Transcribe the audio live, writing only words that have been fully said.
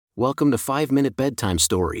Welcome to 5-Minute Bedtime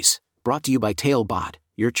Stories, brought to you by Talebot,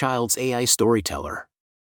 your child's AI storyteller.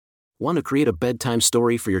 Want to create a bedtime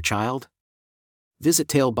story for your child? Visit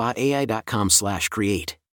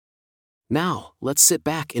talebotai.com/create. Now, let's sit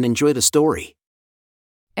back and enjoy the story.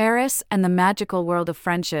 Aris and the Magical World of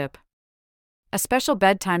Friendship. A special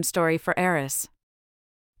bedtime story for Aris.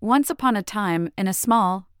 Once upon a time, in a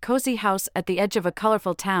small, cozy house at the edge of a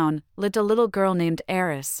colorful town, lived a little girl named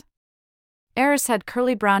Aris. Aris had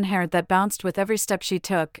curly brown hair that bounced with every step she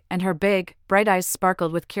took, and her big, bright eyes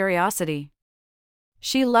sparkled with curiosity.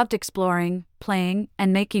 She loved exploring, playing,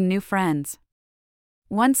 and making new friends.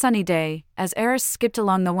 One sunny day, as Aris skipped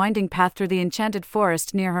along the winding path through the enchanted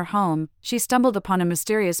forest near her home, she stumbled upon a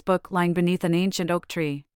mysterious book lying beneath an ancient oak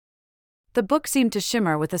tree. The book seemed to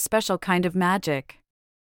shimmer with a special kind of magic.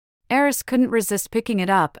 Aris couldn't resist picking it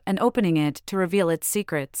up and opening it to reveal its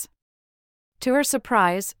secrets. To her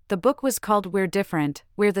surprise, the book was called We're Different,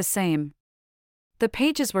 We're the Same. The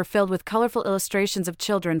pages were filled with colorful illustrations of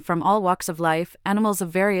children from all walks of life, animals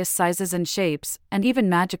of various sizes and shapes, and even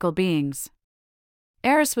magical beings.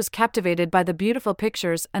 Aris was captivated by the beautiful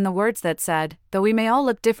pictures and the words that said, "Though we may all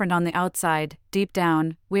look different on the outside, deep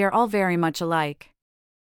down, we are all very much alike."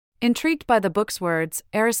 Intrigued by the book's words,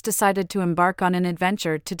 Aris decided to embark on an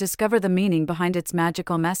adventure to discover the meaning behind its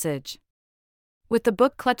magical message. With the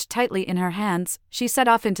book clutched tightly in her hands, she set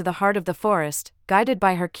off into the heart of the forest, guided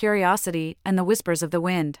by her curiosity and the whispers of the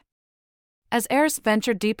wind. As Aris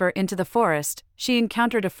ventured deeper into the forest, she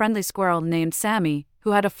encountered a friendly squirrel named Sammy,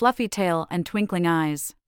 who had a fluffy tail and twinkling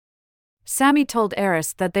eyes. Sammy told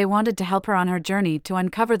Aris that they wanted to help her on her journey to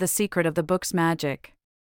uncover the secret of the book's magic.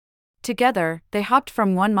 Together, they hopped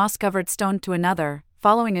from one moss-covered stone to another,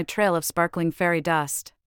 following a trail of sparkling fairy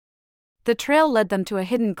dust. The trail led them to a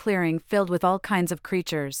hidden clearing filled with all kinds of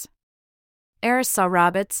creatures. Aris saw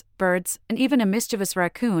rabbits, birds, and even a mischievous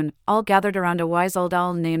raccoon, all gathered around a wise old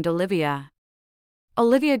owl named Olivia.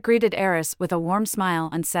 Olivia greeted Aris with a warm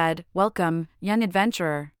smile and said, "Welcome, young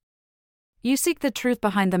adventurer. You seek the truth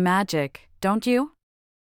behind the magic, don't you?"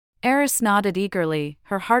 Aris nodded eagerly,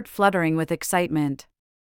 her heart fluttering with excitement.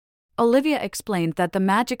 Olivia explained that the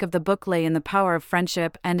magic of the book lay in the power of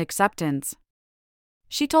friendship and acceptance.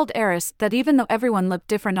 She told Aris that even though everyone looked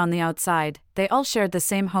different on the outside, they all shared the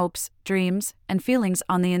same hopes, dreams, and feelings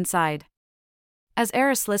on the inside. As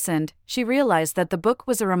Aris listened, she realized that the book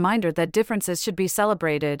was a reminder that differences should be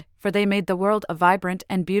celebrated, for they made the world a vibrant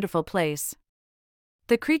and beautiful place.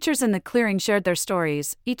 The creatures in the clearing shared their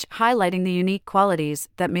stories, each highlighting the unique qualities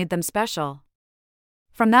that made them special.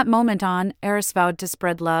 From that moment on, Aris vowed to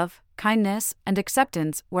spread love, kindness, and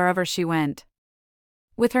acceptance wherever she went.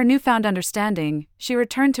 With her newfound understanding, she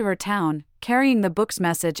returned to her town, carrying the book's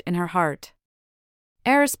message in her heart.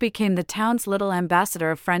 Aris became the town's little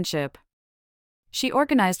ambassador of friendship. She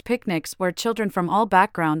organized picnics where children from all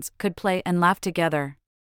backgrounds could play and laugh together.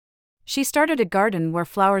 She started a garden where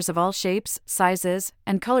flowers of all shapes, sizes,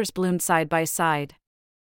 and colors bloomed side by side.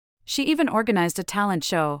 She even organized a talent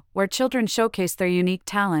show where children showcased their unique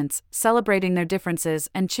talents, celebrating their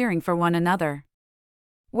differences and cheering for one another.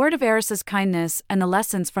 Word of Aris's kindness and the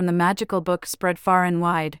lessons from the magical book spread far and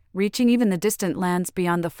wide, reaching even the distant lands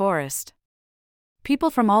beyond the forest. People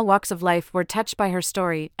from all walks of life were touched by her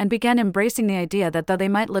story and began embracing the idea that though they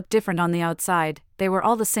might look different on the outside, they were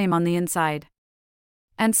all the same on the inside.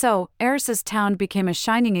 And so, Aris's town became a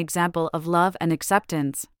shining example of love and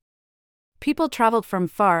acceptance. People traveled from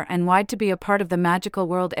far and wide to be a part of the magical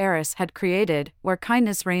world Aris had created, where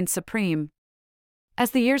kindness reigned supreme.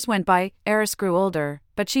 As the years went by, Aris grew older,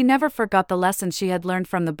 but she never forgot the lessons she had learned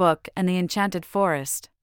from the book and the enchanted forest.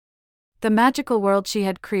 The magical world she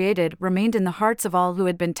had created remained in the hearts of all who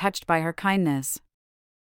had been touched by her kindness.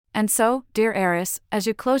 And so, dear Aris, as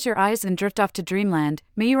you close your eyes and drift off to dreamland,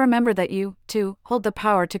 may you remember that you, too, hold the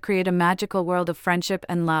power to create a magical world of friendship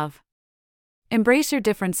and love. Embrace your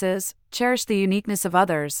differences, cherish the uniqueness of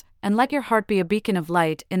others, and let your heart be a beacon of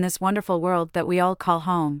light in this wonderful world that we all call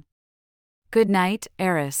home. Good night,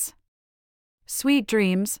 Aris. Sweet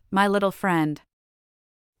dreams, my little friend.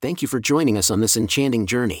 Thank you for joining us on this enchanting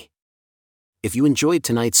journey. If you enjoyed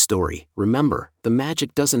tonight's story, remember, the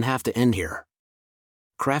magic doesn't have to end here.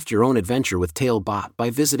 Craft your own adventure with Talebot by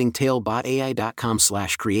visiting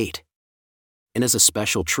talebotai.com/create. And as a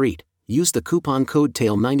special treat, use the coupon code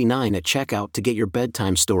TALE99 at checkout to get your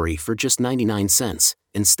bedtime story for just 99 cents,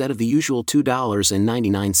 instead of the usual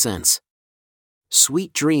 $2.99.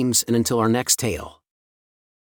 Sweet dreams, and until our next tale.